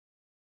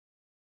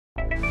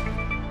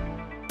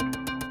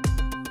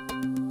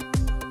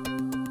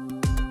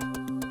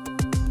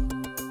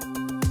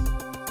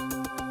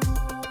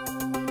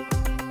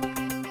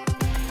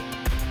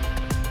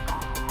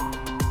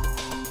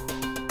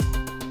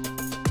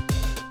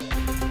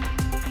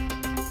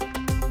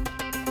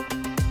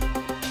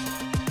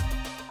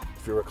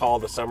recall,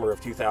 the summer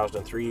of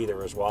 2003, there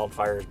was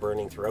wildfires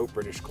burning throughout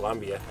British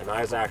Columbia, and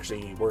I was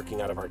actually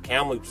working out of our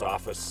Kamloops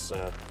office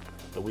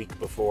the week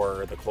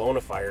before the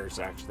Kelowna fires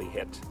actually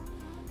hit,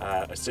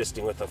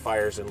 assisting with the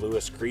fires in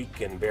Lewis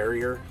Creek and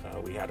Barrier.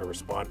 We had a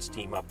response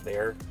team up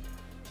there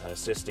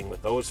assisting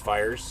with those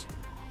fires.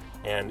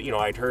 And, you know,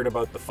 I'd heard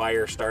about the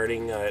fire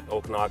starting at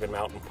Okanagan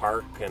Mountain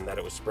Park and that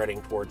it was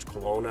spreading towards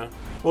Kelowna.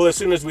 Well, as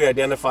soon as we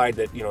identified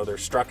that, you know, their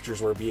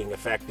structures were being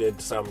affected,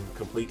 some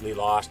completely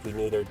lost, we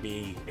knew there'd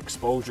be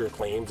exposure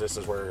claims. This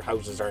is where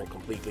houses aren't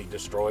completely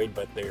destroyed,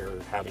 but they're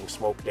having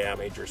smoke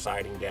damage or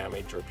siding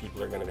damage, or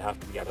people are going to have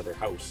to be out of their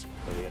house.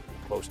 And we had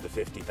close to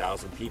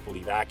 50,000 people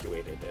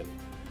evacuated. And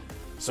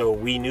so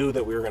we knew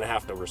that we were going to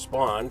have to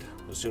respond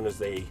as soon as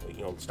they,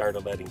 you know,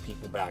 started letting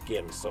people back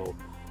in. So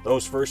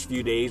those first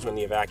few days when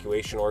the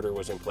evacuation order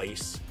was in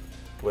place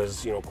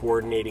was, you know,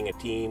 coordinating a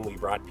team. We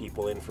brought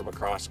people in from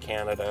across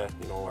Canada.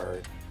 You know, our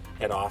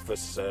head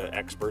office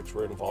experts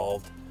were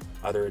involved.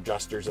 Other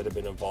adjusters that have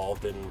been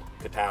involved in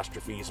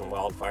catastrophes and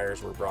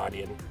wildfires were brought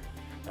in,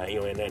 you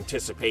know, in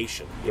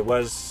anticipation. It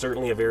was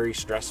certainly a very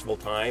stressful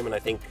time, and I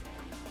think,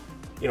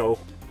 you know,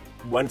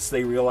 once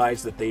they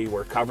realized that they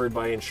were covered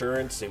by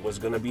insurance, it was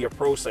going to be a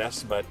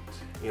process, but,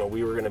 you know,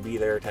 we were going to be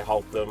there to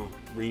help them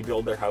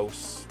rebuild their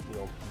house, you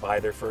know, buy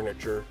their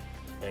furniture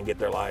and get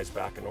their lives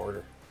back in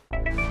order.